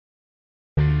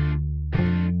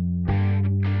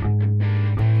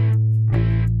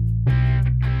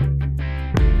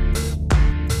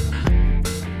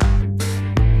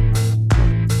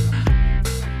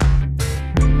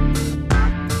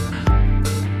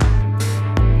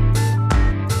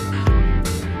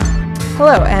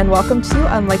Hello, and welcome to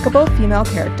Unlikable Female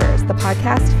Characters, the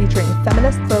podcast featuring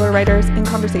feminist thriller writers in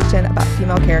conversation about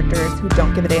female characters who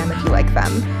don't give a damn if you like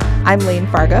them. I'm Layne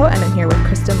Fargo, and I'm here with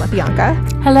Kristen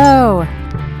Layne. Hello.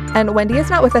 And Wendy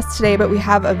is not with us today, but we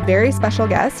have a very special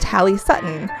guest, Halley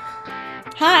Sutton.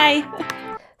 Hi.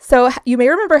 So you may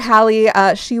remember Halley.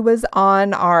 She was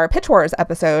on our Pitch Wars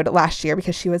episode last year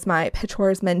because she was my Pitch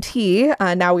Wars mentee.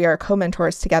 Now we are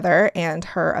co-mentors together, and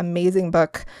her amazing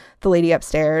book, The Lady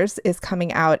Upstairs, is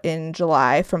coming out in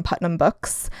July from Putnam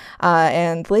Books.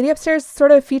 And The Lady Upstairs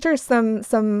sort of features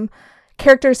some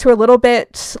characters who are a little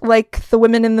bit like the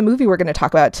women in the movie we're going to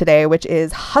talk about today, which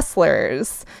is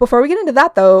hustlers. Before we get into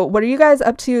that, though, what are you guys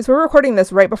up to? So we're recording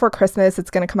this right before Christmas.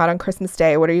 It's going to come out on Christmas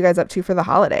Day. What are you guys up to for the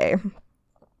holiday?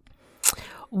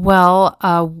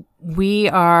 Well, we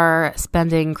are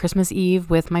spending Christmas Eve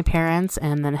with my parents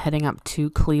and then heading up to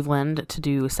Cleveland to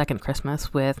do second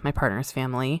Christmas with my partner's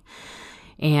family.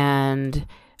 And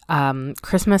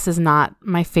Christmas is not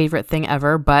my favorite thing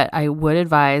ever, but I would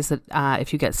advise that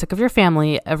if you get sick of your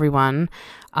family, everyone,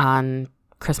 on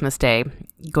Christmas Day,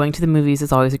 going to the movies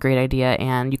is always a great idea.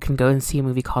 And you can go and see a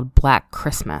movie called Black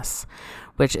Christmas,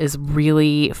 which is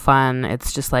really fun.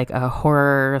 It's just like a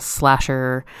horror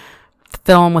slasher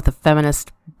film with a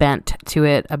feminist bent to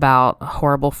it about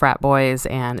horrible frat boys,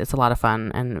 and it's a lot of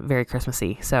fun and very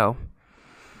Christmassy. So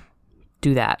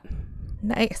do that.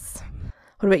 Nice.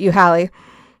 What about you, Halley?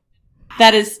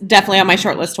 That is definitely on my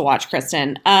short list to watch,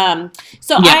 Kristen.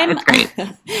 It's great.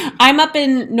 I'm up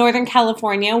in Northern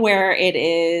California where it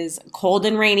is cold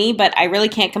and rainy, but I really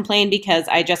can't complain because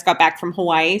I just got back from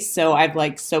Hawaii, so I've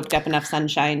soaked up enough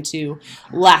sunshine to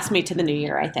last me to the new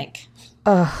year, I think.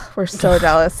 Oh, we're so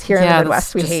jealous. Here in the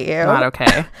Midwest, we hate you. Not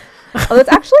okay. Well, it's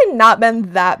actually not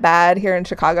been that bad here in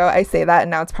Chicago. I say that,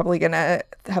 and now it's probably going to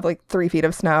have 3 feet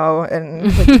of snow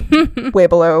and way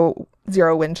below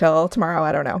zero wind chill tomorrow.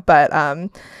 I don't know. But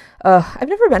I've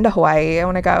never been to Hawaii. I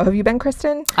want to go. Have you been,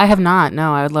 Kristen? I have not.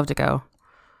 No, I would love to go.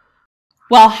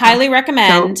 Well, highly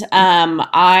recommend.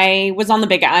 I was on the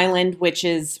Big Island, which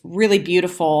is really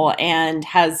beautiful and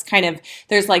has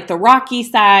there's the rocky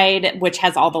side, which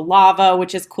has all the lava,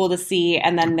 which is cool to see.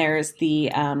 And then there's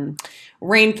the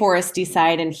rainforesty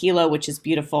side in Hilo, which is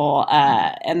beautiful.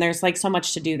 And there's so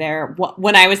much to do there.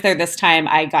 When I was there this time,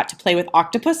 I got to play with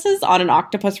octopuses on an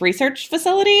octopus research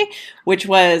facility, which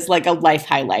was a life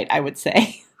highlight, I would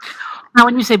say. Now,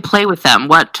 when you say play with them,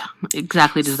 what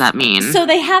exactly does that mean? So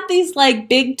they have these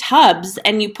big tubs,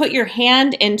 and you put your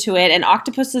hand into it, and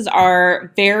octopuses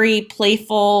are very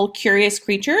playful, curious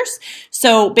creatures.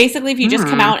 So basically, if you just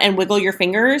come out and wiggle your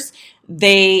fingers,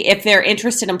 if they're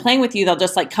interested in playing with you, they'll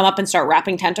just come up and start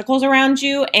wrapping tentacles around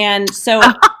you. And so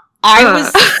I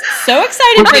was so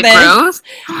excited for this.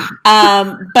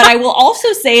 But I will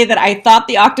also say that I thought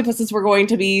the octopuses were going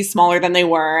to be smaller than they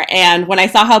were. And when I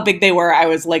saw how big they were, I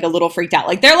was a little freaked out.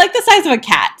 They're the size of a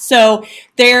cat. So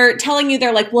they're telling you,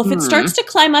 they're well, if it starts to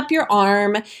climb up your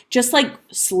arm, just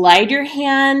slide your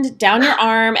hand down your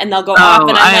arm and they'll go off.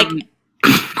 And I'm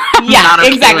yeah,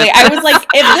 exactly. I was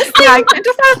if this thing... Yeah, I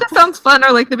just thought this sounds fun,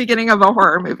 or the beginning of a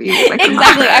horror movie.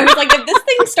 Exactly. I was if this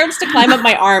thing starts to climb up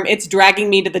my arm, it's dragging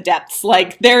me to the depths.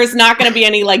 There's not going to be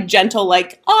any gentle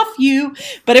off you,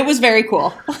 but it was very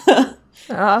cool.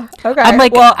 Okay. I'm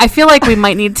well, I feel we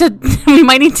might need to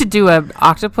do an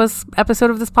octopus episode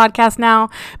of this podcast now,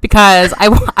 because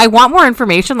I want more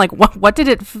information.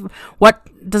 What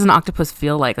does an octopus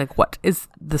feel like? What is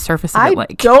the surface of it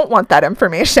like? I don't want that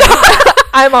information.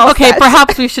 I'm all okay. set.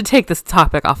 Perhaps we should take this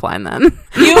topic offline then.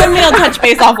 You and me will touch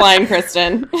base offline,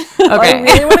 Kristen. Okay. I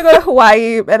really want to go to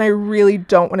Hawaii, and I really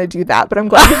don't want to do that, but I'm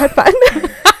glad you had fun.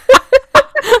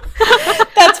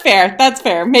 That's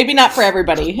fair. Maybe not for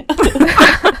everybody.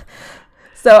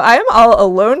 So I am all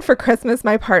alone for Christmas.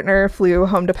 My partner flew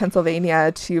home to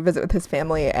Pennsylvania to visit with his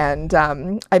family, and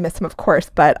I miss him, of course,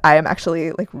 but I am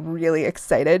actually really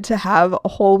excited to have a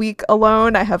whole week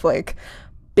alone. I have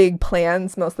big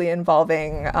plans, mostly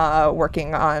involving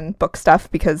working on book stuff,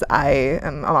 because I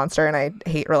am a monster and I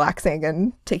hate relaxing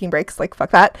and taking breaks.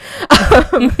 Fuck that.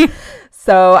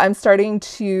 So I'm starting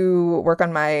to work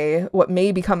on what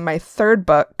may become my third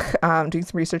book, doing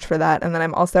some research for that. And then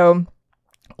I'm also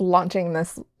launching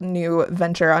this new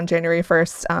venture on January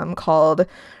 1st called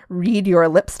Read Your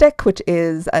Lipstick, which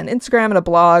is an Instagram and a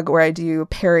blog where I do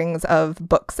pairings of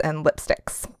books and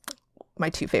lipsticks. My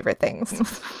two favorite things.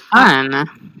 Fun.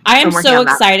 I am so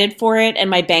excited for it, and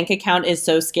my bank account is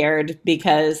so scared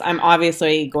because I'm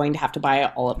obviously going to have to buy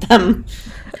all of them.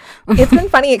 It's been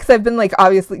funny because I've been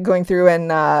obviously going through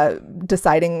and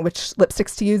deciding which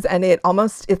lipsticks to use, and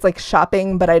it's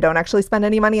shopping, but I don't actually spend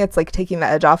any money. It's taking the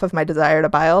edge off of my desire to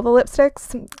buy all the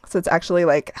lipsticks. so it's actually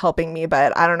like helping me,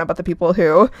 but I don't know about the people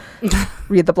who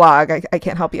read the blog. I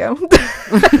can't help you.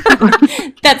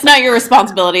 That's not your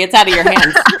responsibility. It's out of your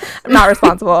hands. I'm not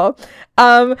responsible.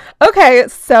 Okay,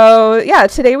 so yeah,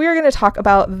 today we are going to talk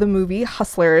about the movie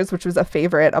Hustlers, which was a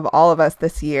favorite of all of us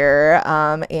this year,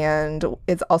 and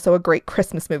it's also a great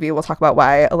Christmas movie. We'll talk about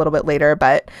why a little bit later,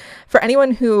 but for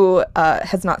anyone who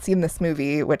has not seen this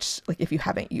movie, which like if you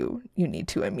haven't, you need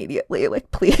to immediately,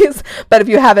 like please. But if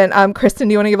you haven't, Kristen,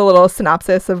 do you want to give a little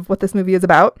synopsis of what this movie is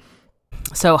about?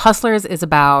 So Hustlers is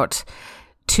about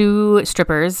two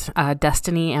strippers,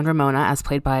 Destiny and Ramona, as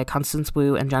played by Constance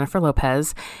Wu and Jennifer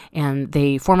Lopez, and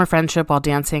they form a friendship while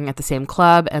dancing at the same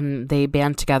club, and they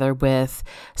band together with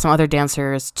some other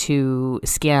dancers to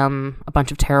scam a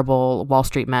bunch of terrible Wall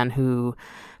Street men who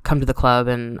come to the club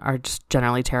and are just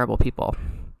generally terrible people.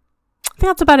 I think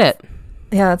that's about it.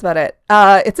 Yeah, that's about it.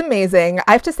 It's amazing.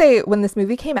 I have to say, when this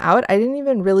movie came out, I didn't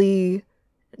even really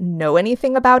know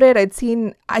anything about it.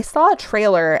 I saw a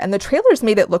trailer, and the trailers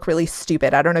made it look really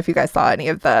stupid. I don't know if you guys saw any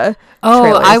of the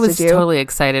trailers. I was totally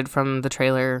excited from the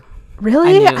trailer.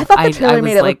 Really? I thought the trailer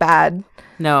made it look bad.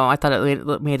 No, I thought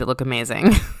it made it look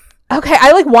amazing. Okay,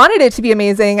 I like wanted it to be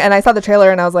amazing, and I saw the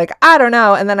trailer and I was like, I don't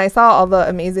know. And then I saw all the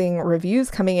amazing reviews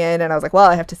coming in and I was like,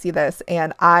 well, I have to see this.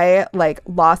 And I like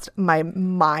lost my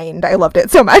mind. I loved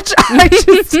it so much.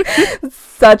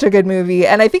 Such a good movie.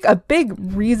 And I think a big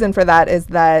reason for that is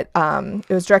that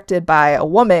it was directed by a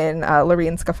woman,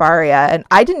 Lorene Scafaria, and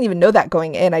I didn't even know that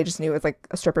going in. I just knew it was like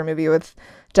a stripper movie with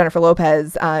Jennifer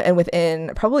Lopez, and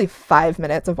within probably 5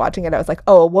 minutes of watching it, I was like,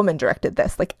 oh, a woman directed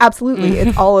this. Like, absolutely,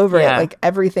 it's all over it. Like,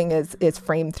 everything is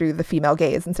framed through the female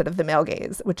gaze instead of the male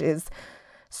gaze, which is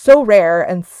so rare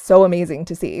and so amazing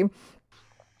to see.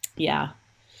 Yeah.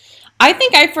 I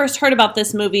think I first heard about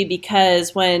this movie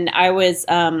because when I was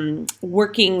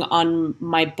working on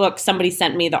my book, somebody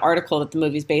sent me the article that the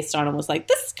movie's based on and was like,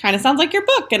 this kind of sounds like your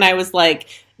book. And I was like,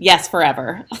 yes,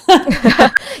 forever.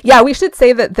 Yeah, we should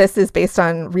say that this is based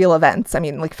on real events. I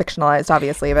mean, like fictionalized,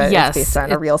 obviously, but yes, it's based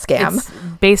on a real scam. It's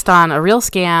based on a real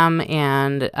scam,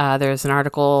 and there's an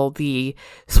article. The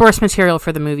source material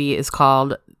for the movie is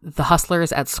called The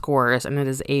Hustlers at Scores, and it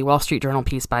is a Wall Street Journal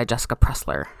piece by Jessica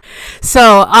Pressler.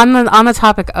 So on the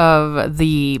topic of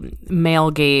the male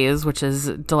gaze, which is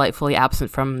delightfully absent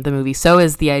from the movie, so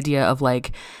is the idea of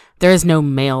like, there is no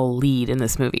male lead in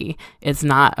this movie. It's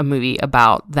not a movie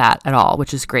about that at all,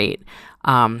 which is great.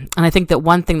 And I think that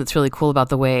one thing that's really cool about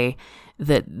the way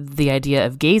that the idea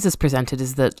of gaze is presented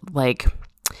is that, like,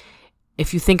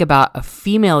 if you think about a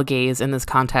female gaze in this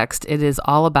context, it is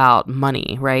all about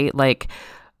money, right? Like,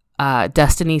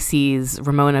 Destiny sees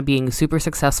Ramona being super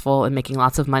successful and making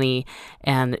lots of money,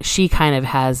 and she kind of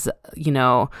has,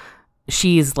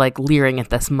 she's like leering at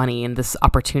this money and this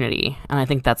opportunity. And I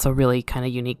think that's a really kind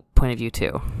of unique point of view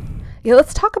too. Yeah,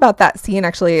 let's talk about that scene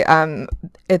actually.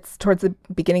 It's towards the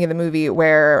beginning of the movie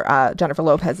where Jennifer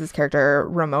Lopez's character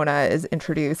Ramona is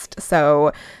introduced.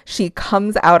 So she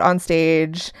comes out on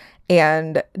stage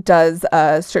and does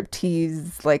a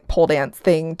striptease like pole dance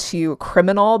thing to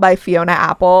Criminal by Fiona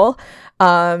Apple.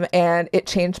 And it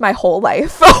changed my whole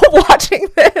life watching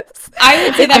this. I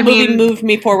would say that movie moved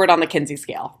me forward on the Kinsey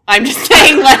scale. I'm just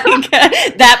saying, like,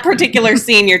 that particular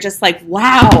scene, you're just like,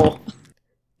 wow.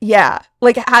 Yeah.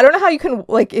 Like, I don't know how you can,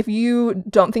 like, if you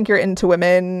don't think you're into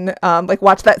women, like,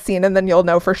 watch that scene and then you'll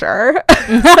know for sure.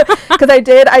 Because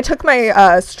I took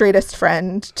my straightest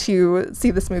friend to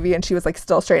see this movie and she was, like,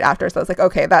 still straight after. So I was like,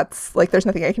 okay, that's, like, there's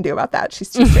nothing I can do about that.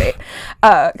 She's too straight.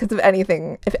 Because if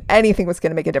anything was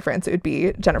going to make a difference, it would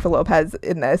be Jennifer Lopez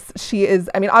in this. She is,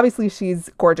 I mean, obviously she's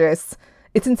gorgeous.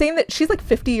 It's insane that she's, like,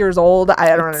 50 years old.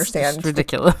 I don't understand. It's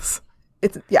ridiculous.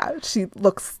 She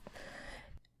looks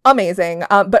amazing.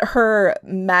 But her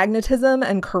magnetism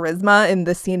and charisma in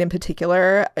this scene in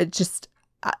particular,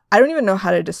 I don't even know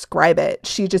how to describe it.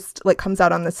 She just like comes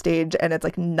out on the stage and it's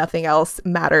like nothing else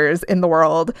matters in the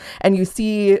world. And you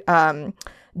see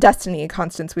Destiny,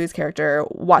 Constance Wu's character,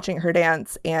 watching her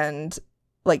dance, and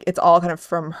like it's all kind of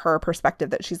from her perspective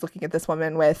that she's looking at this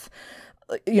woman with,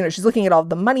 she's looking at all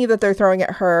the money that they're throwing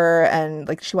at her, and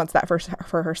like she wants that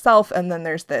for herself. And then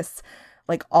there's this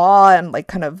like awe and like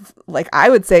kind of like I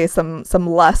would say some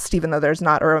lust, even though there's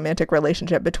not a romantic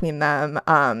relationship between them.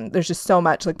 There's just so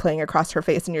much like playing across her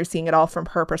face, and you're seeing it all from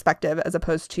her perspective as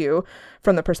opposed to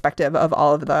from the perspective of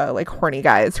all of the like horny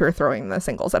guys who are throwing the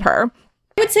singles at her.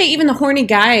 I would say even the horny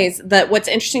guys, that what's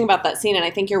interesting about that scene, and I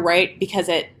think you're right, because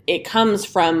it it comes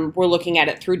from, we're looking at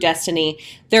it through Destiny.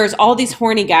 There's all these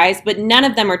horny guys, but none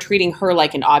of them are treating her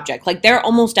like an object. Like, they're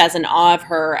almost as in awe of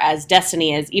her as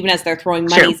Destiny is, even as they're throwing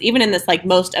monies, Sure. even in this like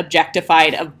most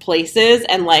objectified of places.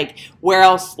 And like, where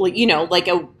else, like, you know, like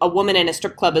a woman in a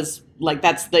strip club is like,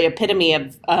 that's the epitome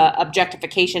of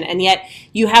objectification. And yet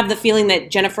you have the feeling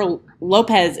that Jennifer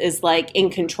Lopez is like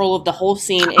in control of the whole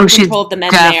scene, in control of the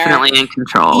men there. Definitely in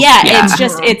control. Yeah, it's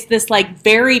just, it's this like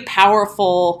very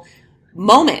powerful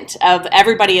moment of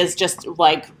everybody is just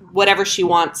like, whatever she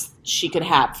wants, she could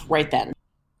have right then.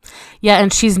 Yeah,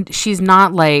 and she's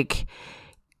not like,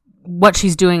 what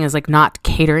she's doing is like not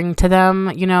catering to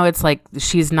them, you know. It's like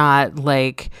she's not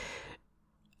like,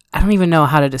 I don't even know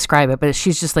how to describe it, but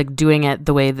she's just like doing it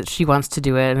the way that she wants to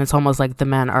do it, and it's almost like the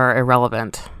men are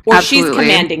irrelevant. Or Absolutely. she's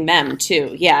commanding them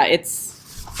too. Yeah,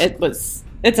 it's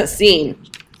a scene.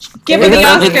 Give her the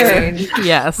Oscar.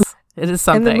 Yes, it is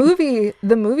something. And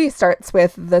the movie starts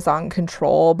with the song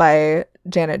 "Control" by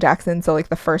Janet Jackson. So like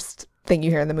the first thing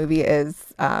you hear in the movie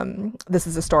is this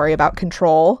is a story about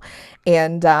control.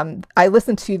 And I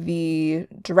listened to the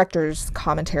director's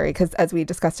commentary because, as we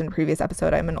discussed in a previous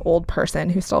episode, I'm an old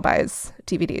person who still buys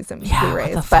DVDs and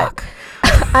Blu-rays. What the fuck?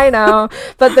 I know,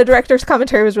 but the director's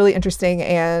commentary was really interesting,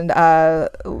 and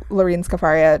Lorene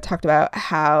Scafaria talked about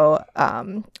how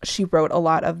she wrote a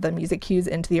lot of the music cues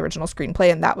into the original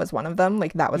screenplay, and that was one of them.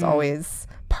 Like, that was always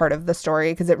part of the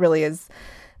story, because it really is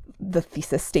the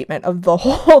thesis statement of the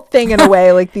whole thing in a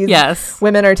way. Like, these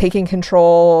women are taking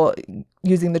control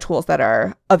using the tools that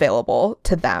are available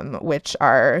to them, which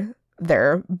are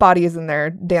their bodies and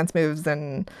their dance moves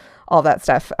and all that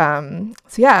stuff. So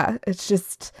yeah, it's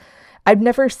just, I've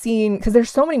never seen, because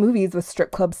there's so many movies with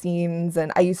strip club scenes,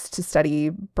 and I used to study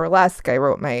burlesque. I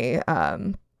wrote my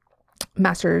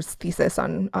master's thesis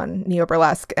on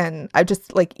neo-burlesque, and I've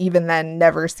just, like, even then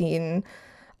never seen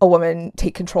a woman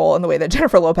take control in the way that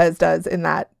Jennifer Lopez does in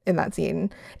that scene.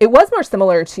 It was more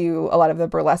similar to a lot of the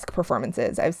burlesque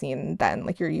performances I've seen than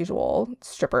like your usual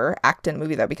stripper act in a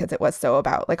movie, though, because it was so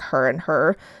about like her and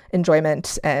her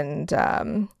enjoyment, and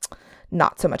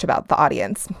not so much about the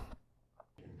audience.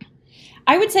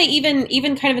 I would say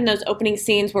even kind of in those opening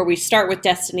scenes where we start with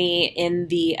Destiny in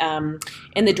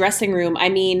the dressing room, I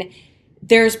mean,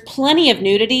 there's plenty of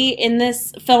nudity in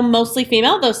this film, mostly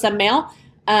female, though some male.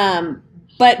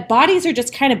 But bodies are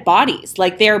just kind of bodies.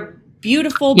 Like, they're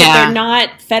beautiful, but they're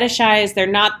not fetishized. They're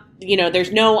not, you know,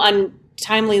 there's no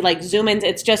untimely like zoom ins.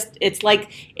 It's just, it's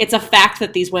like, it's a fact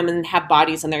that these women have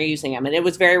bodies and they're using them. And it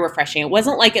was very refreshing. It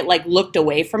wasn't like it like looked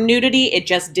away from nudity. It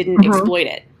just didn't exploit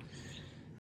it.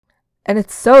 And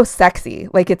it's so sexy.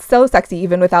 Like, it's so sexy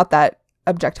even without that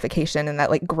objectification and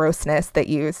that like grossness that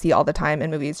you see all the time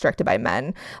in movies directed by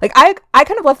men. Like, I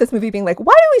kind of left this movie being like,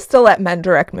 why do we still let men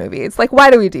direct movies? Like, why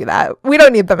do we do that? We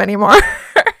don't need them anymore.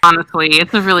 Honestly,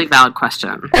 it's a really valid question.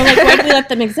 Or like, why do we let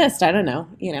them exist? I don't know,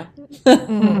 you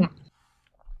know.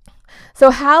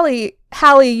 So Halley,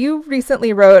 you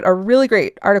recently wrote a really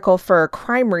great article for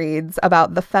Crime Reads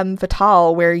about the femme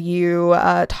fatale, where you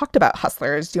talked about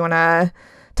hustlers. Do you want to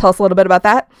tell us a little bit about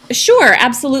that? Sure,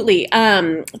 absolutely.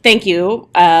 Thank you,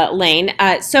 Layne.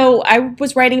 So I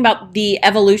was writing about the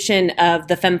evolution of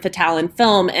the femme fatale in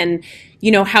film, and, you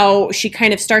know, how she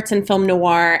kind of starts in film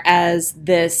noir as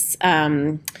this,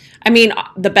 I mean,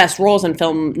 the best roles in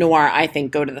film noir, I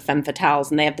think, go to the femme fatales,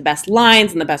 and they have the best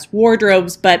lines and the best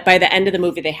wardrobes, but by the end of the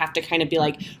movie, they have to kind of be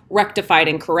like rectified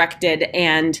and corrected,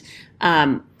 and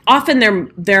often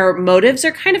their motives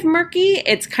are kind of murky.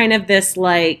 It's kind of this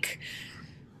like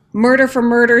murder for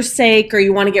murder's sake, or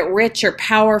you want to get rich or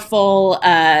powerful.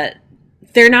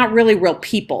 They're not really real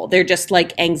people. They're just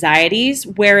like anxieties.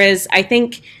 Whereas I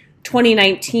think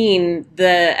 2019,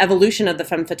 the evolution of the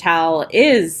femme fatale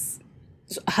is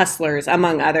hustlers,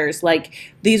 among others.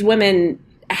 Like, these women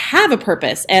have a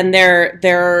purpose, and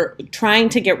they're trying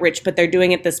to get rich, but they're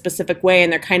doing it this specific way,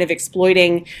 and they're kind of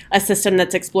exploiting a system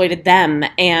that's exploited them.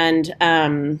 And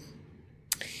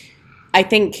I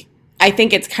think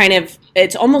it's kind of,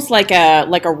 it's almost like a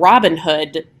Robin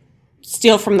Hood,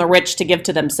 steal from the rich to give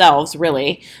to themselves,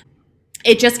 really.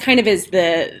 It just kind of is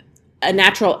a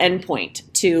natural endpoint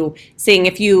to seeing,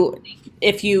 if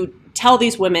you tell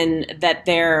these women that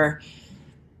they're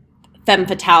femme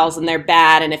fatales and they're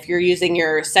bad, and if you're using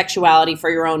your sexuality for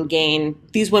your own gain,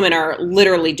 these women are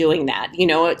literally doing that. You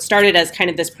know, it started as kind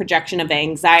of this projection of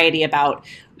anxiety about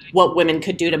what women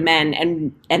could do to men,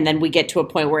 and then we get to a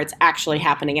point where it's actually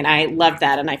happening, and I loved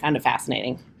that, and I found it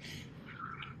fascinating.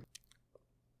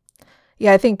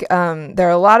 Yeah, I think there are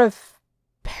a lot of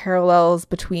parallels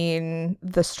between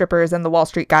the strippers and the Wall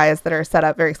Street guys that are set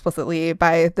up very explicitly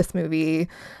by this movie,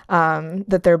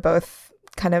 that they're both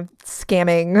kind of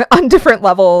scamming on different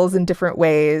levels in different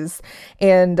ways.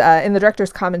 And in the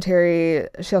director's commentary,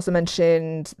 she also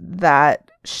mentioned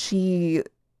that she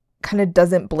kind of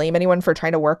doesn't blame anyone for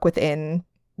trying to work within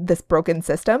this broken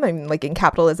system. I mean, like in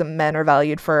capitalism, men are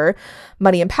valued for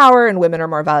money and power, and women are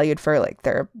more valued for like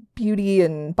their beauty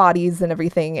and bodies and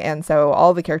everything. And so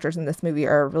all the characters in this movie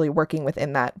are really working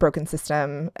within that broken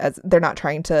system, as they're not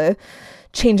trying to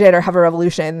change it or have a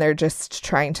revolution. They're just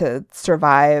trying to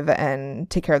survive and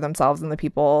take care of themselves and the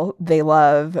people they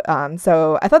love.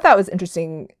 So I thought that was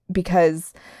interesting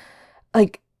because,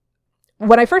 like,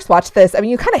 when I first watched this, I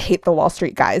mean, you kind of hate the Wall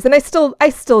Street guys, and I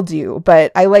still do,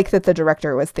 but I like that the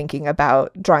director was thinking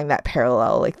about drawing that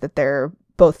parallel, like that they're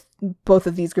both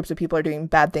of these groups of people are doing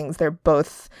bad things. They're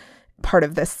both part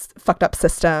of this fucked up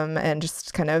system and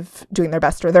just kind of doing their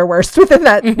best or their worst within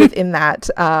that.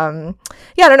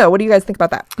 Yeah, I don't know. What do you guys think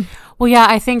about that? Well, yeah,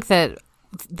 I think that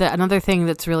another thing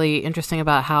that's really interesting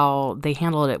about how they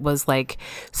handled it was like,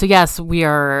 so yes, we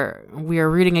are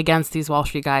rooting against these Wall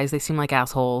Street guys. They seem like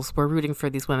assholes. We're rooting for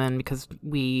these women because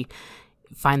we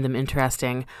find them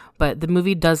interesting. But the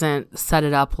movie doesn't set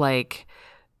it up like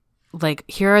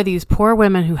here are these poor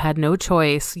women who had no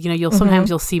choice. You know, sometimes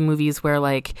you'll see movies where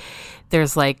like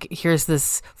there's like, here's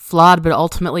this flawed but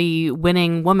ultimately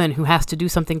winning woman who has to do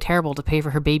something terrible to pay for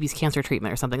her baby's cancer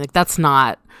treatment or something. Like, that's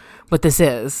not what this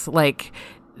is. Like,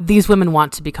 these women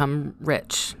want to become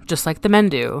rich just like the men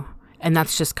do, and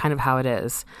that's just kind of how it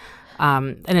is.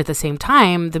 And at the same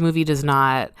time, the movie does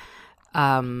not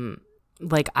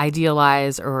like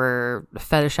idealize or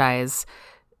fetishize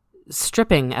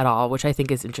stripping at all, which I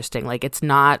think is interesting. Like, it's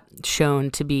not shown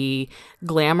to be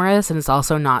glamorous, and it's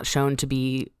also not shown to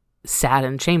be sad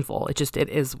and shameful. It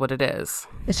is what it is.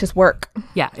 It's just work.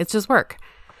 Yeah, it's just work.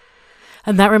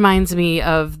 And that reminds me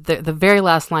of the very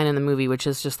last line in the movie, which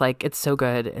is just like, it's so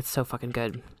good. It's so fucking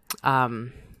good.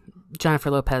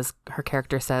 Jennifer Lopez, her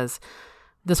character, says,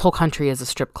 this whole country is a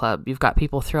strip club. You've got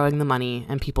people throwing the money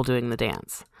and people doing the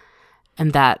dance.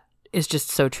 And that is just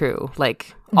so true.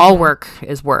 Like, all work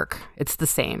is work. It's the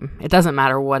same. It doesn't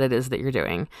matter what it is that you're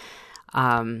doing.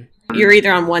 You're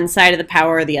either on one side of the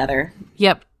power or the other.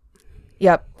 Yep.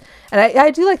 And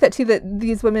I do like that too, that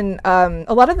these women,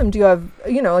 a lot of them do have,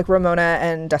 you know, like Ramona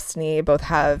and Destiny both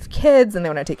have kids, and they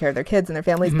want to take care of their kids and their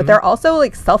families, but they're also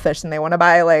like selfish, and they want to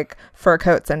buy like fur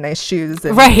coats and nice shoes.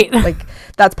 And, right. Like,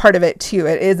 that's part of it too.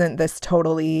 It isn't this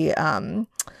totally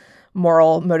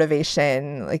moral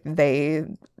motivation. Like, they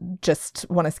just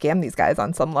want to scam these guys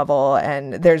on some level,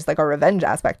 and there's like a revenge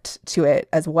aspect to it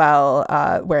as well,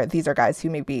 where these are guys who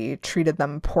maybe treated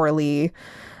them poorly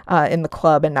in the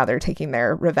club, and now they're taking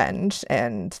their revenge.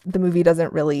 And the movie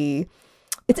doesn't really,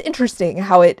 it's interesting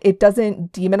how it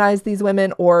doesn't demonize these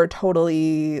women or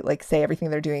totally like say everything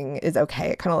they're doing is okay.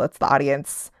 It kind of lets the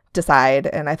audience decide,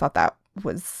 and I thought that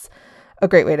was a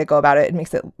great way to go about it. It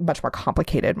makes it much more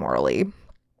complicated morally.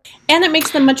 And it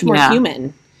makes them much more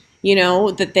human, you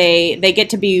know, that they get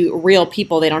to be real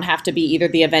people. They don't have to be either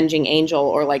the avenging angel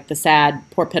or like the sad,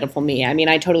 poor, pitiful me. I mean,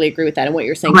 I totally agree with that. And what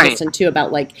you're saying, Kristen, too,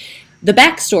 about like the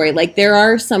backstory. Like, there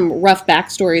are some rough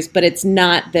backstories, but it's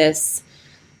not this,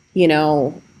 you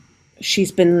know,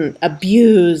 she's been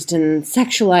abused and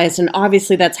sexualized, and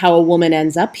obviously that's how a woman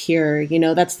ends up here. You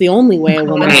know, that's the only way a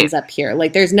woman ends up here.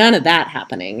 Like, there's none of that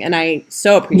happening. And I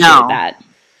so appreciate that.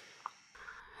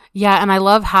 Yeah, and I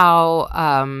love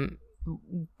how,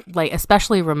 like,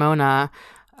 especially Ramona,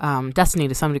 Destiny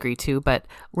to some degree too, but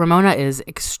Ramona is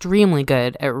extremely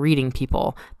good at reading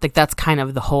people. Like, that's kind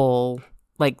of the whole,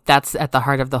 like, that's at the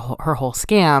heart of her whole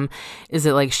scam, is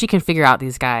that, like, she can figure out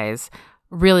these guys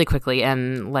really quickly,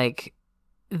 and, like,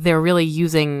 they're really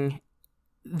using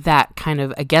that kind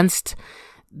of against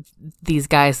these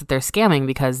guys that they're scamming,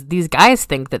 because these guys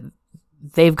think that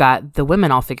they've got the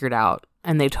women all figured out,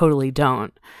 and they totally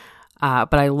don't.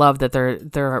 But I love that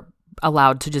they're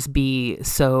allowed to just be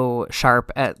so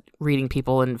sharp at reading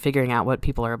people and figuring out what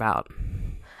people are about.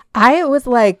 I was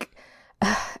like,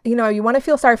 you know, you want to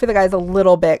feel sorry for the guys a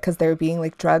little bit because they're being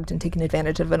like drugged and taken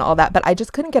advantage of and all that. But I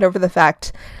just couldn't get over the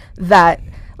fact that,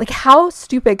 like, how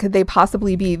stupid could they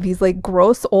possibly be? These like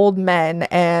gross old men,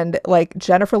 and like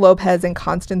Jennifer Lopez and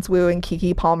Constance Wu and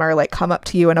Keke Palmer like come up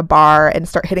to you in a bar and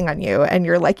start hitting on you, and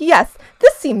you're like, yes,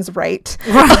 this seems right.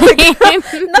 Like,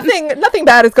 nothing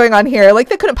bad is going on here. Like,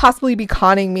 they couldn't possibly be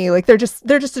conning me. Like, they're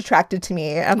just attracted to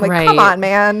me. I'm like, come on,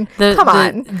 man, come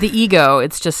on. The ego,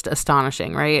 it's just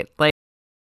astonishing, right? Like,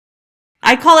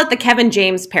 I call it the Kevin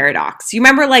James paradox. You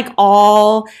remember like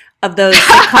all of those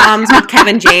sitcoms with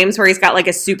Kevin James where he's got like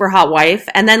a super hot wife,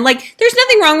 and then like there's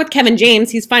nothing wrong with Kevin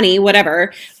James, he's funny,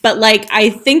 whatever, but like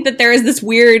I think that there is this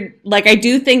weird, like, I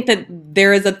do think that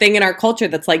there is a thing in our culture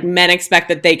that's like men expect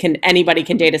that anybody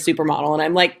can date a supermodel, and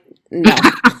I'm like, no.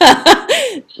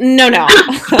 no.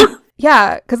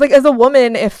 Yeah, because like as a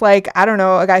woman, if like, I don't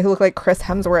know, a guy who looked like Chris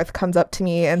Hemsworth comes up to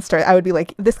me and I would be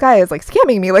like, this guy is like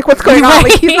scamming me. Like, what's going on?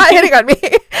 Like, he's not hitting on me.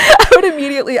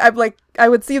 I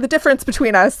would see the difference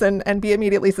between us and be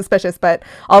immediately suspicious. But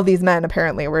all these men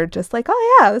apparently were just like,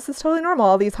 oh yeah, this is totally normal.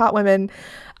 All these hot women.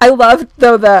 I love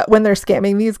though that when they're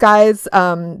scamming these guys,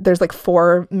 there's like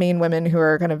 4 main women who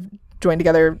are kind of joined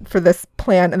together for this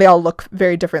plan, and they all look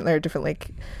very different. They're different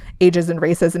like ages and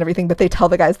races and everything, but they tell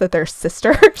the guys that they're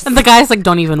sisters. And the guys like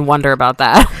don't even wonder about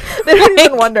that. They don't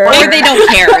even wonder. Or they don't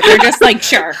care. They're just like,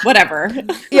 sure, whatever.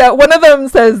 Yeah, one of them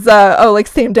says, oh, like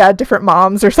same dad, different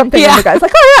moms or something. Yeah. And the guy's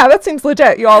like, oh yeah, that seems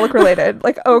legit. You all look related.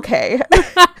 Like, okay.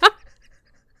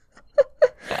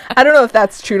 I don't know if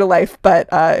that's true to life, but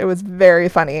it was very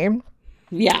funny.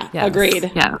 Yeah, yes.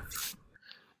 Agreed. Yeah.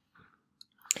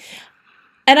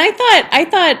 And I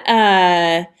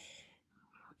thought,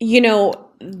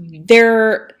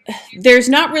 there's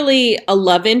not really a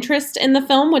love interest in the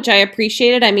film, which I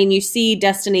appreciated. I mean, you see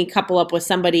Destiny couple up with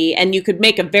somebody, and you could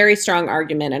make a very strong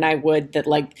argument, and I would, that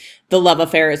like the love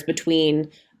affair is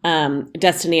between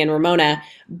Destiny and Ramona.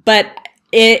 But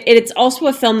it's also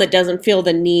a film that doesn't feel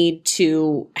the need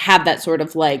to have that sort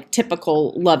of like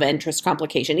typical love interest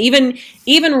complication.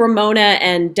 Even Ramona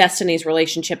and Destiny's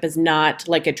relationship is not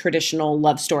like a traditional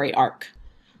love story arc.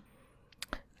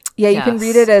 Yeah, you can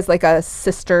read it as like a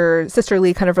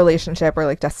sisterly kind of relationship, where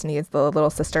like Destiny is the little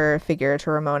sister figure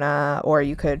to Ramona, or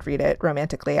you could read it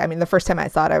romantically. I mean, the first time I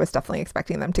saw it, I was definitely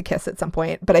expecting them to kiss at some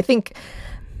point, but I think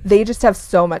they just have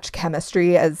so much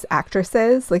chemistry as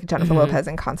actresses. Like Jennifer Lopez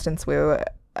and Constance Wu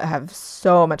have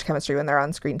so much chemistry when they're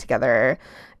on screen together,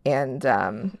 and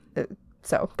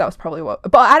so that was probably what.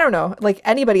 But I don't know, like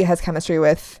anybody has chemistry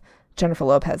with Jennifer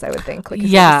Lopez, I would think. Like, if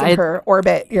you're just in her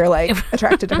orbit, you're like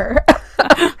attracted to her.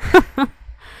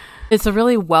 It's a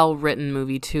really well written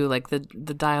movie too. Like the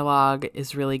dialogue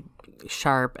is really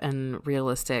sharp and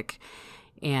realistic,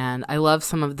 and I love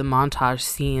some of the montage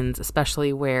scenes,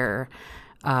 especially where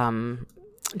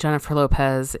Jennifer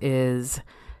Lopez is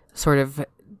sort of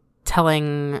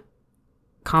telling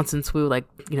Constance Wu, like,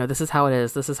 this is how it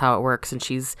is, this is how it works, and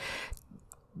she's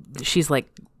like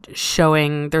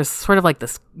showing, there's sort of like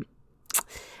this,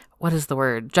 what is the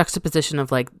word, juxtaposition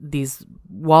of like these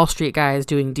Wall Street guys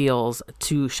doing deals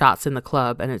to shots in the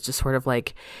club, and it's just sort of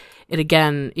like, it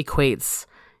again equates,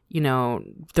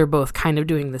 they're both kind of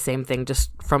doing the same thing,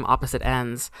 just from opposite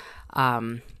ends.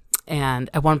 And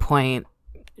at one point,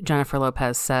 Jennifer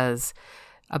Lopez says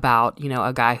about,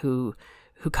 a guy who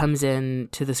comes in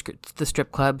to the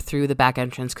strip club through the back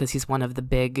entrance because he's one of the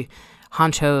big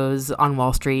honchos on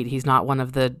Wall Street. He's not one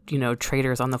of the,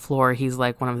 traders on the floor. He's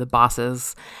like one of the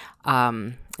bosses.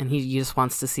 And he just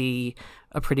wants to see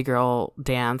a pretty girl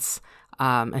dance.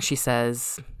 And she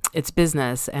says, it's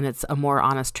business, and it's a more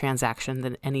honest transaction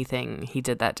than anything he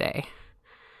did that day.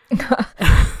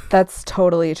 That's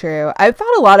totally true. I've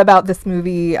thought a lot about this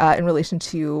movie in relation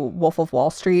to Wolf of Wall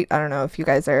Street. I don't know if you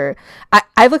guys are... I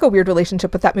have like a weird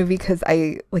relationship with that movie because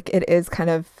it is kind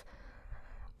of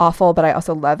awful, but I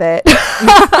also love it.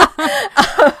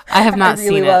 I have not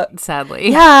seen it,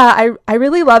 sadly. Yeah, I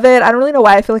really love it. I don't really know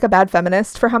why I feel like a bad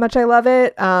feminist for how much I love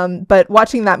it. But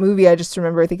watching that movie, I just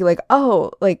remember thinking like,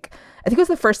 oh, like... I think it was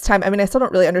the first time, I mean, I still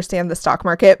don't really understand the stock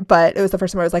market, but it was the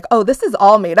first time I was like, oh, this is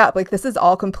all made up. Like, this is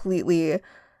all completely a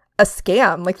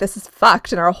scam. Like, this is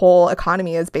fucked, and our whole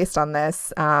economy is based on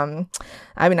this. I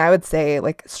mean, I would say,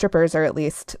 like, strippers are at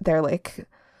least, they're, like,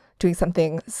 doing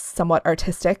something somewhat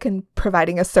artistic and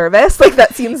providing a service. Like,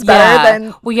 that seems better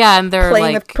than and they're,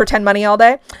 playing like, the pretend money all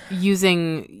day.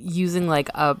 Using like,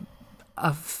 a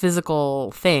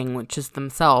physical thing, which is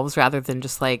themselves, rather than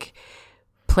just, like,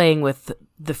 playing with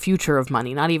the future of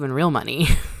money, not even real money.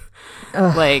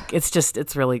 Like,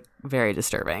 it's really very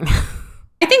disturbing.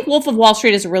 I think Wolf of Wall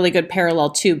Street is a really good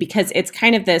parallel too, because it's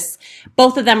kind of this,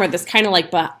 both of them are this kind of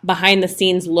like behind the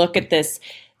scenes look at this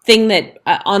thing that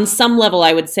on some level,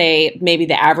 I would say maybe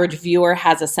the average viewer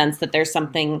has a sense that there's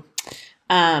something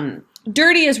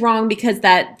dirty is wrong, because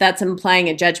that's implying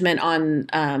a judgment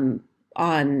on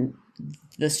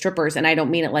the strippers, and I don't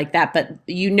mean it like that, but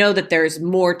that there's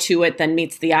more to it than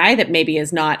meets the eye, that maybe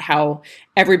is not how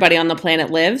everybody on the planet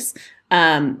lives.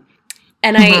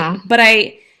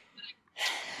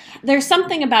 There's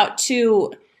something about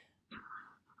too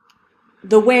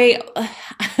the way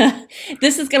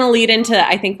this is going to lead into,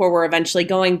 I think, where we're eventually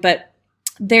going, but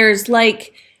there's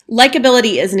like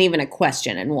likability isn't even a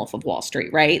question in Wolf of Wall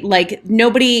Street, right? Like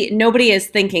nobody is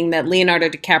thinking that Leonardo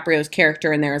DiCaprio's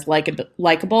character in there is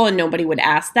likable, and nobody would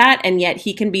ask that, and yet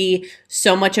he can be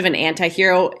so much of an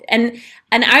anti-hero, and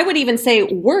I would even say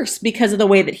worse because of the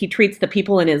way that he treats the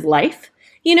people in his life.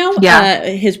 You know,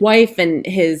 his wife and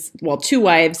his, well, 2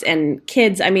 wives and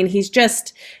kids. I mean, he's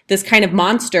just this kind of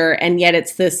monster, and yet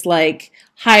it's this like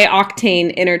high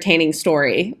octane, entertaining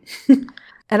story.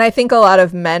 And I think a lot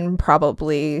of men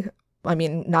probably, I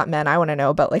mean, not men, I want to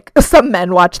know, but like some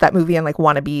men watch that movie and like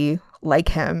want to be like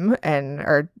him and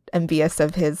are envious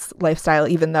of his lifestyle,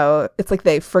 even though it's like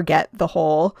they forget the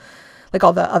whole, like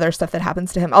all the other stuff that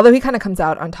happens to him. Although he kind of comes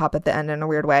out on top at the end in a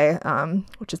weird way,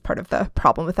 which is part of the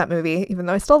problem with that movie, even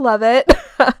though I still love it.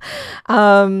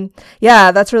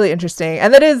 Yeah, that's really interesting.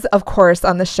 And that is, of course,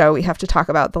 on the show, we have to talk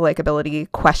about the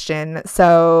likability question.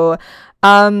 So,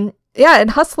 yeah, in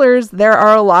Hustlers, there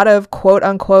are a lot of quote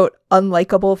unquote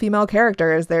unlikable female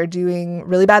characters. They're doing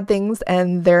really bad things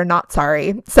and they're not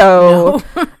sorry. So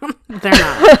no, they're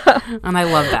not. And I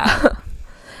love that.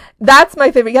 That's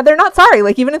my favorite. Yeah, they're not sorry.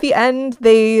 Like even at the end,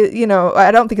 they, you know,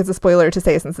 I don't think it's a spoiler to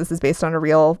say since this is based on a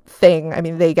real thing. I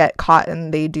mean, they get caught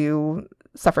and they do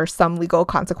suffer some legal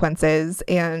consequences,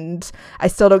 and I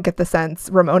still don't get the sense,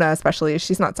 Ramona especially,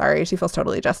 she's not sorry. She feels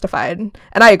totally justified,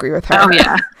 and I agree with her. Oh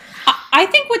yeah. I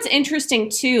think what's interesting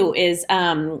too is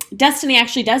Destiny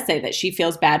actually does say that she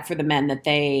feels bad for the men that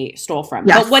they stole from.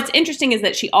 Yes. But what's interesting is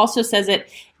that she also says it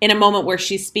in a moment where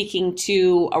she's speaking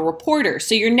to a reporter.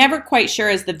 So you're never quite sure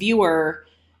as the viewer,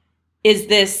 is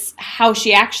this how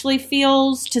she actually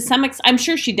feels to some extent? I'm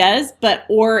sure she does, but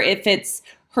or if it's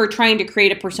her trying to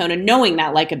create a persona, knowing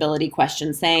that likability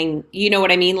question, saying, you know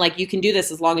what I mean? Like, you can do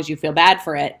this as long as you feel bad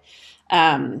for it.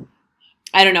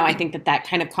 I don't know. I think that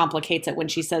kind of complicates it when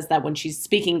she says that when she's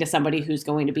speaking to somebody who's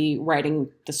going to be writing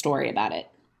the story about it.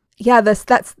 Yeah,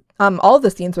 that's all of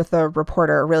the scenes with the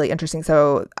reporter are really interesting.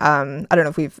 So I don't know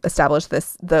if we've established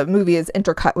this. The movie is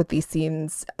intercut with these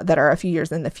scenes that are a few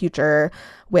years in the future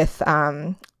with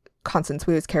Constance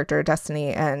Wu's character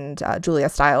Destiny and Julia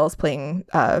Stiles playing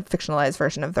a fictionalized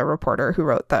version of the reporter who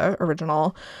wrote the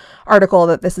original article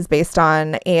that this is based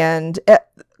on. And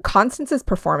Constance's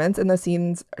performance in those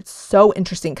scenes are so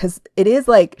interesting because it is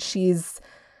like she's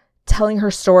telling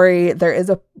her story. There is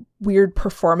a weird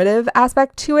performative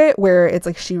aspect to it where it's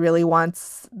like she really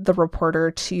wants the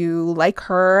reporter to like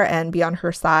her and be on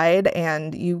her side,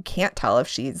 and you can't tell if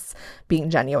she's being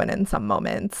genuine in some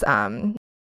moments.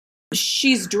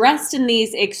 She's dressed in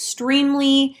these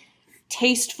extremely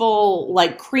tasteful,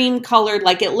 like cream colored,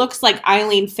 like it looks like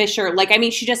Eileen Fisher. Like, I mean,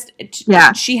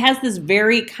 she has this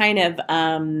very kind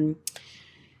of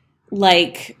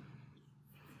like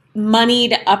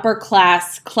moneyed upper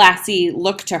class, classy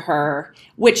look to her,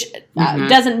 which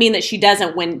doesn't mean that she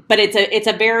doesn't win, but it's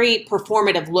a very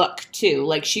performative look too.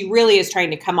 Like she really is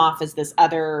trying to come off as this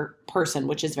other person,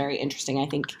 which is very interesting, I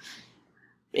think,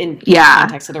 in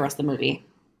context of the rest of the movie.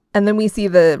 And then we see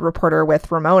the reporter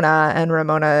with Ramona, and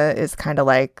Ramona is kind of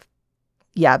like,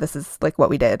 yeah, this is like what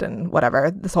we did and whatever.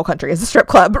 This whole country is a strip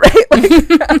club, right?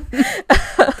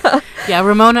 Like, yeah,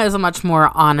 Ramona is a much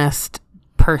more honest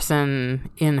person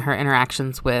in her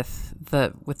interactions with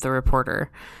the reporter.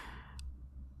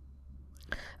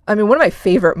 I mean, one of my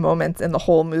favorite moments in the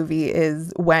whole movie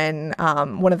is when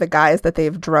one of the guys that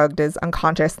they've drugged is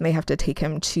unconscious and they have to take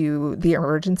him to the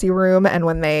emergency room. And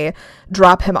when they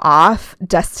drop him off,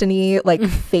 Destiny like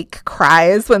fake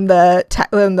cries when the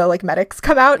like medics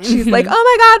come out. She's like, "Oh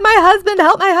my God, my husband,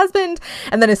 help my husband!"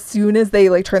 And then as soon as they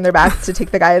like turn their backs to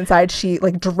take the guy inside, she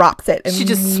like drops it. She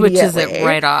just switches it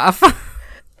right off.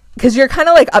 Because you're kind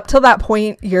of like up till that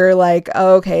point, you're like,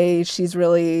 oh, okay, she's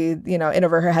really, you know, in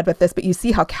over her head with this. But you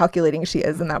see how calculating she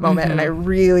is in that moment. And I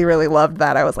really, really loved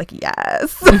that. I was like,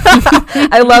 yes,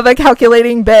 I love a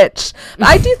calculating bitch. But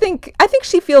I think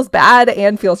she feels bad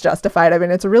and feels justified. I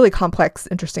mean, it's a really complex,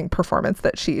 interesting performance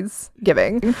that she's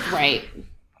giving. Right.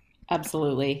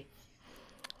 Absolutely.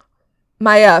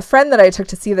 My friend that I took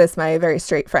to see this, my very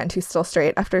straight friend who's still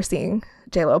straight after seeing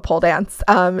J-Lo pole dance,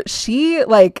 she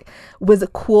like was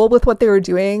cool with what they were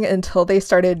doing until they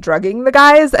started drugging the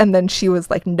guys, and then she was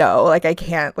like, no, like I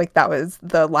can't, like that was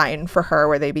the line for her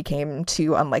where they became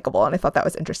too unlikable. And I thought that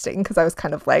was interesting because I was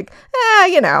kind of like,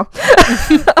 you know.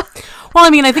 Well, I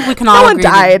mean, I think we can all agree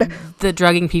that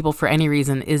drugging people for any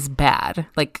reason is bad.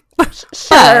 Like,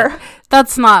 sure,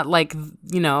 that's not like,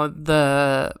 you know,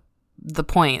 the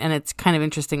point. And it's kind of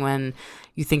interesting when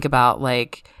you think about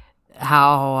like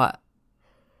how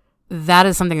that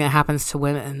is something that happens to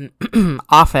women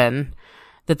often,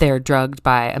 that they are drugged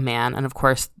by a man. And of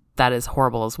course, that is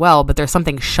horrible as well, but there's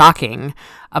something shocking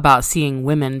about seeing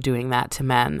women doing that to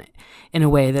men in a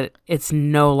way that it's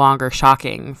no longer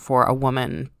shocking for a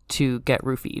woman to get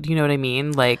roofied. You know what I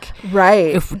mean? Like,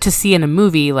 right. If to see in a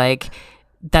movie, like,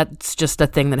 that's just a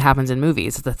thing that happens in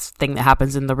movies. It's a thing that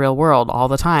happens in the real world all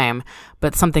the time.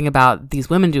 But something about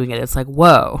these women doing it, it's like,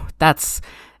 whoa, that's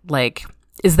like,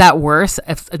 is that worse?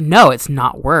 No, it's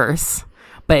not worse.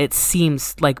 But it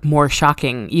seems like more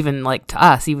shocking, even like to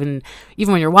us, even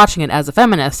when you're watching it as a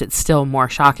feminist, it's still more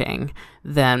shocking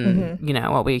than, you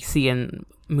know, what we see in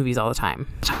movies all the time.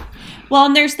 Well,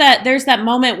 and there's that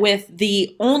moment with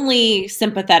the only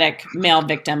sympathetic male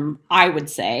victim, I would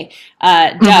say,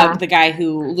 Doug, the guy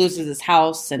who loses his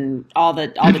house and all the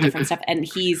different stuff, and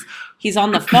he's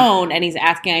on the phone and he's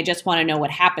asking, I just want to know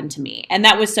what happened to me. And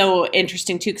that was so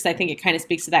interesting too, because I think it kind of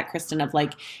speaks to that, Kristen, of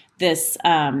like this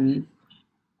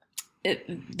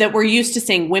that we're used to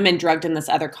seeing women drugged in this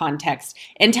other context.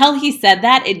 Until he said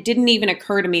that, it didn't even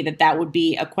occur to me that would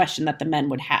be a question that the men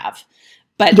would have.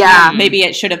 But maybe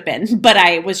it should have been. But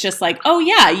I was just like, oh,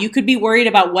 yeah, you could be worried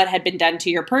about what had been done to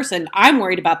your person. I'm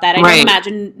worried about that. I don't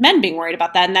imagine men being worried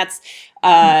about that. And that's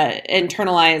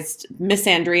internalized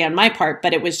misandry on my part.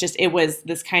 But it was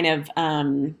this kind of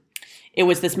it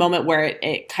was this moment where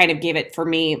it kind of gave it for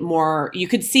me more, you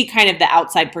could see kind of the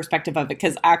outside perspective of it.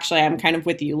 Because actually, I'm kind of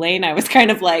with you, Layne. I was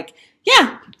kind of like,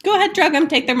 yeah, go ahead, drug them,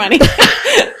 take their money.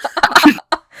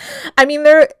 I mean,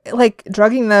 they're like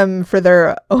drugging them for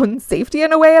their own safety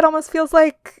in a way. It almost feels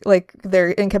like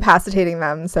they're incapacitating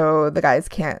them so the guys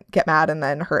can't get mad and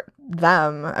then hurt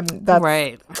them. I mean, that's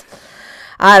right.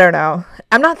 I don't know.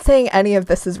 I'm not saying any of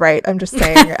this is right. I'm just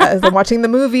saying as I'm watching the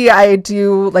movie, I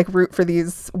do like root for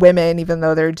these women, even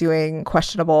though they're doing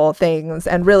questionable things.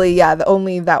 And really, yeah,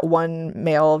 only that one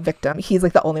male victim, he's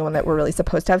like the only one that we're really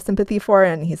supposed to have sympathy for.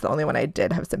 And he's the only one I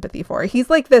did have sympathy for. He's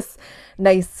like this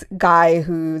nice guy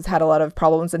who's had a lot of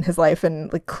problems in his life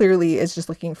and like clearly is just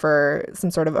looking for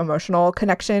some sort of emotional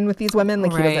connection with these women.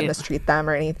 Like he doesn't mistreat them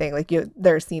or anything. Like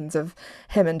there are scenes of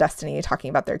him and Destiny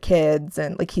talking about their kids,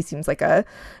 and like he seems like a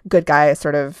good guy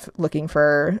sort of looking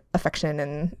for affection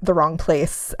in the wrong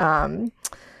place.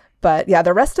 But yeah,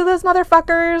 the rest of those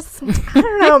motherfuckers, I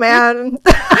don't know, man.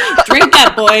 Drink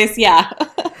that, boys. Yeah.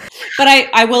 But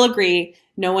I will agree,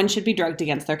 no one should be drugged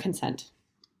against their consent.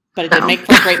 But it did make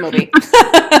for a great movie.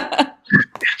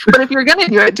 But if you're going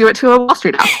to do it to a Wall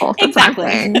Street asshole. Exactly.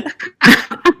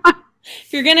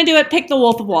 If you're going to do it, pick the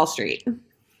Wolf of Wall Street.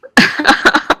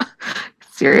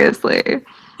 Seriously.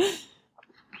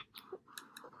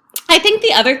 I think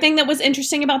the other thing that was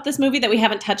interesting about this movie that we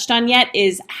haven't touched on yet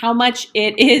is how much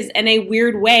it is, in a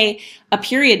weird way, a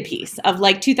period piece of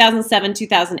like 2007,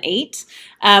 2008,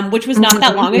 which was not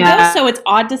that long ago. So it's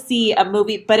odd to see a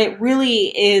movie, but it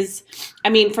really is, I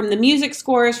mean, from the music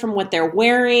scores, from what they're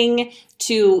wearing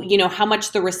to, you know, how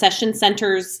much the recession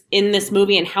centers in this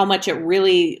movie and how much it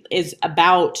really is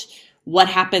about what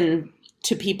happened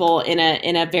to people in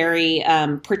a very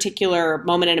particular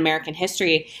moment in American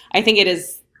history. I think it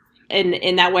is,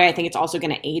 in that way, I think it's also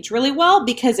going to age really well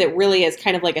because it really is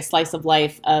kind of like a slice of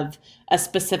life of a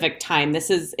specific time.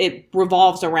 It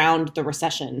revolves around the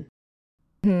recession.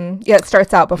 Mm-hmm. Yeah, it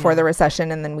starts out before the recession,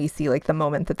 and then we see like the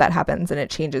moment that happens, and it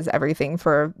changes everything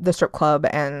for the strip club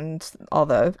and all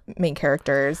the main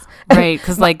characters. Right,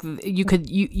 because like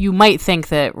you might think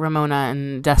that Ramona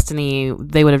and Destiny,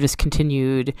 they would have just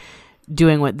continued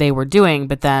doing what they were doing,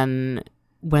 but then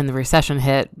when the recession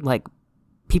hit, like,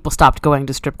 people stopped going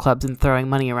to strip clubs and throwing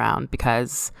money around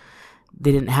because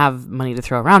they didn't have money to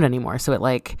throw around anymore. So it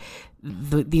like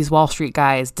these Wall Street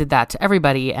guys did that to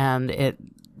everybody, and it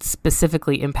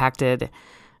specifically impacted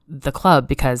the club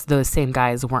because those same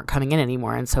guys weren't coming in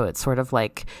anymore. And so it sort of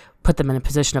like put them in a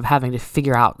position of having to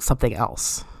figure out something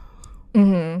else.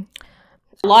 Mm-hmm.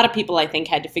 A lot of people, I think,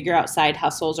 had to figure out side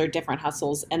hustles or different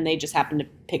hustles, and they just happened to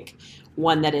pick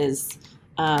one that is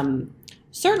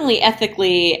certainly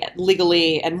ethically,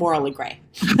 legally, and morally gray.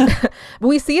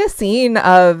 We see a scene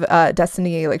of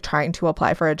Destiny like trying to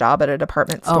apply for a job at a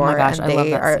department store. Oh my gosh, and I love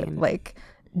they that are scene. Like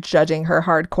judging her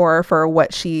hardcore for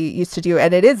what she used to do.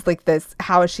 And it is like this,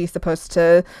 how is she supposed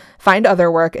to find other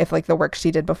work if like the work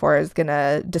she did before is going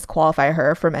to disqualify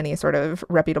her from any sort of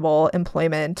reputable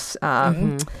employment?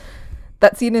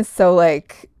 That scene is so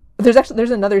like, there's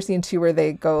another scene too where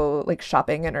they go like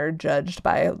shopping and are judged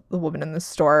by the woman in the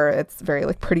store. It's very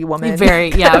like Pretty Woman.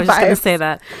 Yeah, I was just going to say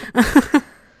that.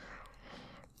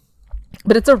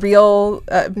 But it's a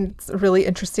really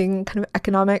interesting kind of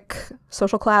economic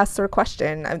social class sort of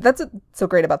question. That's what's so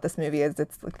great about this movie is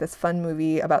it's like this fun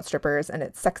movie about strippers, and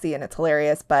it's sexy and it's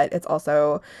hilarious, but it's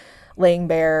also laying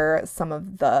bare some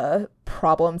of the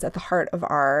problems at the heart of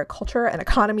our culture and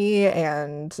economy.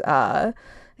 And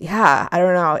yeah, I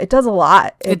don't know. It does a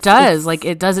lot. It does. Like,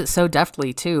 it does it so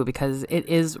deftly too, because it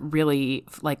is really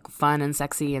like fun and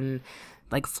sexy and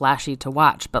like flashy to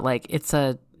watch, but like it's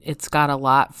got a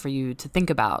lot for you to think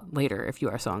about later if you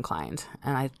are so inclined.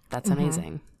 And that's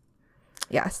amazing.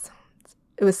 Yes.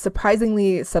 It was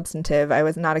surprisingly substantive. I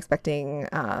was not expecting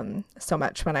so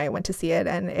much when I went to see it,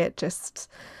 and it just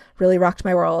really rocked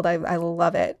my world. I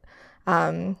love it.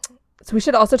 So we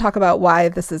should also talk about why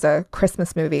this is a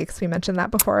Christmas movie, because we mentioned that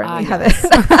before and we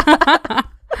haven't.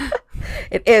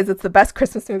 It is. It's the best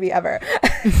Christmas movie ever.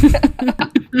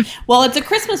 Well, it's a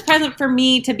Christmas present for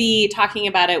me to be talking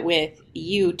about it with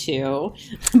you two,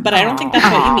 but I don't think that's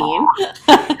what you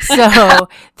mean. So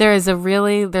there's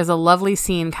a lovely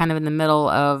scene kind of in the middle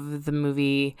of the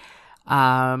movie.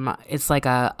 It's like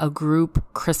a group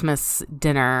Christmas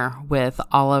dinner with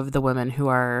all of the women who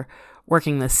are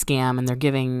working this scam, and they're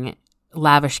giving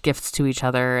lavish gifts to each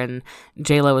other, and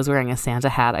J-Lo is wearing a Santa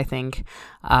hat, I think.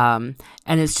 And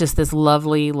it's just this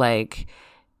lovely, like,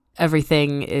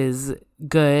 everything is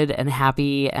good and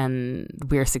happy and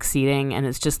we're succeeding, and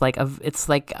it's just like it's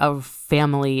like a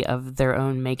family of their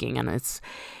own making, and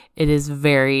it is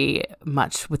very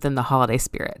much within the holiday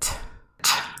spirit.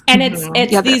 And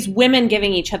it's these women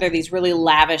giving each other these really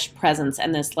lavish presents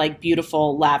and this like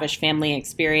beautiful lavish family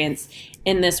experience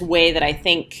in this way that I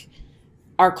think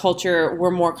our culture, we're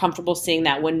more comfortable seeing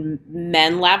that when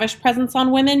men lavish presents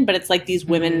on women, but it's like these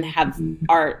women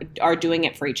are doing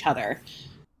it for each other.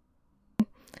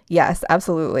 Yes,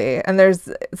 absolutely. And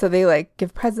so they like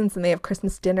give presents and they have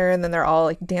Christmas dinner, and then they're all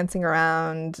like dancing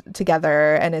around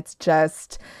together, and it's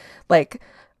just like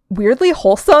weirdly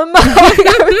wholesome,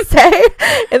 I would say,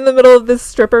 in the middle of this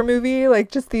stripper movie. Like,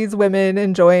 just these women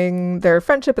enjoying their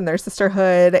friendship and their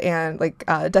sisterhood, and like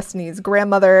Destiny's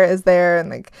grandmother is there and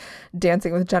like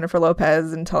dancing with Jennifer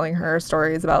Lopez and telling her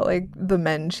stories about like the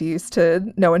men she used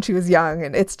to know when she was young,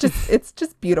 and it's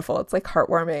just beautiful. It's like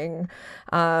heartwarming.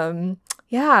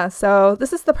 Yeah, so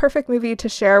this is the perfect movie to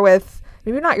share with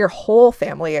maybe not your whole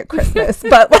family at Christmas,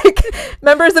 but like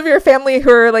members of your family who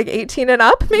are like 18 and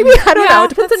up, maybe. I don't know. It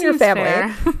depends on your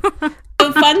family.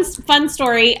 So fun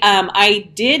story. I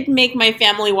did make my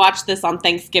family watch this on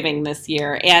Thanksgiving this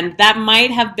year, and that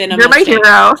might have been a mistake. You're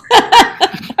my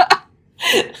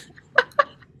hero.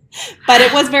 But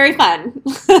it was very fun.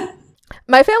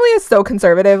 My family is so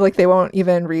conservative, like they won't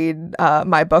even read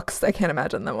my books. I can't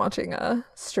imagine them watching a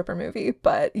stripper movie.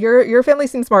 But your family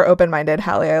seems more open-minded,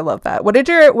 Halley. I love that. What did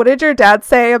your dad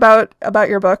say about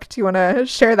your book? Do you want to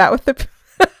share that with the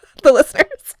listeners?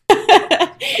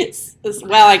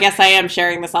 Well, I guess I am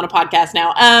sharing this on a podcast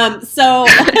now. So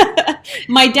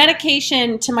my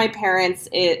dedication to my parents,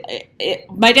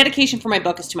 my dedication for my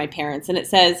book is to my parents. And it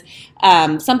says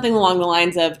something along the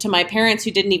lines of, to my parents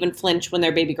who didn't even flinch when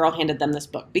their baby girl handed them this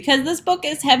book. Because this book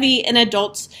is heavy in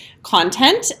adult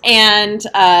content, and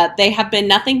they have been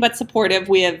nothing but supportive.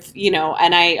 We have,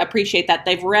 and I appreciate that.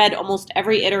 They've read almost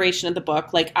every iteration of the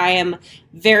book. Like, I am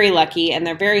very lucky, and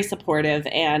they're very supportive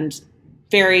and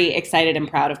very excited and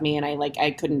proud of me, and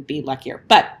I couldn't be luckier.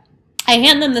 But I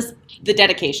hand them the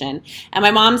dedication, and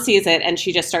my mom sees it, and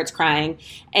she just starts crying.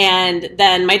 And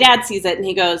then my dad sees it, and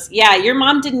he goes, "Yeah, your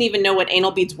mom didn't even know what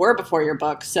anal beads were before your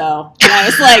book." So, and I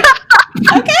was like,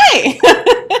 "Okay."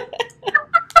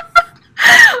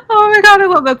 Oh my God, I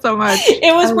love that so much.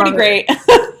 It was pretty great.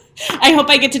 I hope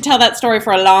I get to tell that story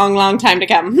for a long, long time to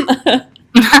come.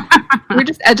 We're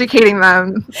just educating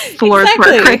them. Floor's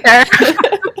work right there.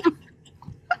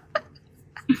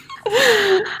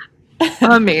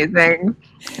 Amazing.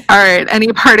 All right.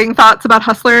 Any parting thoughts about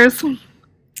Hustlers?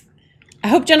 I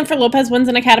hope Jennifer Lopez wins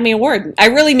an Academy Award. I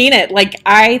really mean it. Like,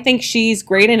 I think she's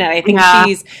great in it. I think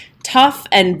she's tough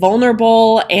and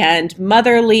vulnerable and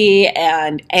motherly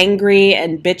and angry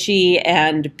and bitchy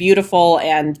and beautiful,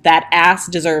 and that ass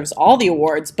deserves all the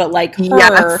awards. But like her,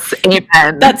 yes,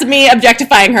 amen. That's me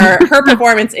objectifying her. Her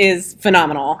performance is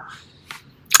phenomenal.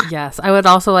 Yes, I would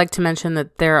also like to mention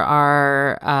that there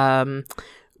are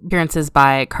appearances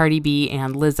by Cardi B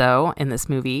and Lizzo in this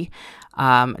movie.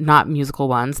 Not musical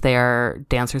ones. They are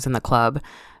dancers in the club.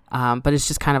 But it's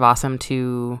just kind of awesome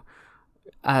to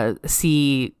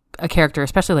see a character,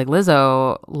 especially like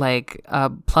Lizzo, like a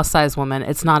plus-size woman.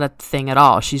 It's not a thing at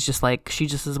all. She just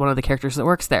is one of the characters that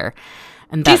works there.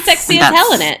 And she's sexy as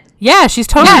hell in it. Yeah, she's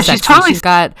totally sexy. She's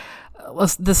got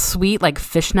this sweet like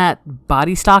fishnet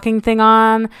body stocking thing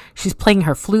on. She's playing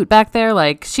her flute back there.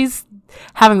 Like, she's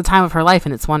having the time of her life,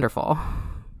 and it's wonderful.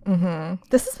 Mm-hmm.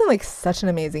 This has been like such an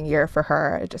amazing year for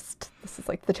her. This is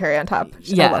like the cherry on top.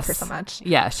 Yes. I love her so much.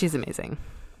 Yeah, she's amazing.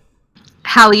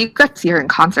 Halley, you got to see her in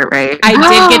concert, right? I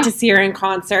did get to see her in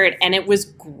concert, and it was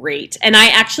great. And I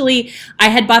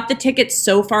had bought the tickets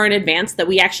so far in advance that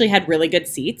we actually had really good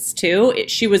seats too.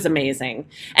 She was amazing.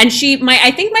 And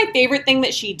I think my favorite thing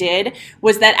that she did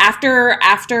was that after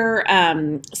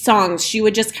songs, she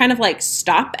would just kind of like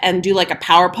stop and do like a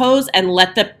power pose and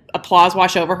let the applause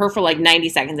wash over her for like 90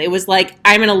 seconds. It was like,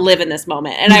 I'm going to live in this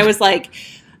moment. And I was like,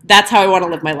 that's how I want to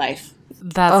live my life.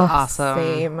 That's awesome.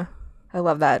 Same. I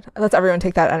love that. Let's everyone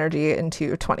take that energy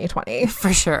into 2020.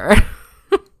 For sure.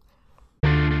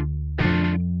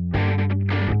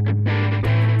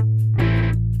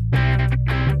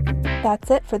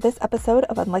 That's it for this episode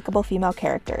of Unlikable Female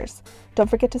Characters. Don't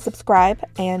forget to subscribe,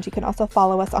 and you can also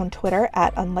follow us on Twitter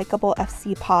at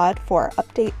UnlikableFCPod for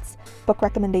updates, book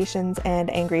recommendations,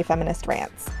 and angry feminist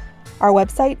rants. Our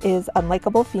website is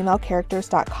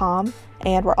unlikablefemalecharacters.com,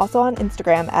 and we're also on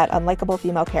Instagram at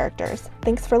unlikablefemalecharacters.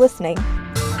 Thanks for listening.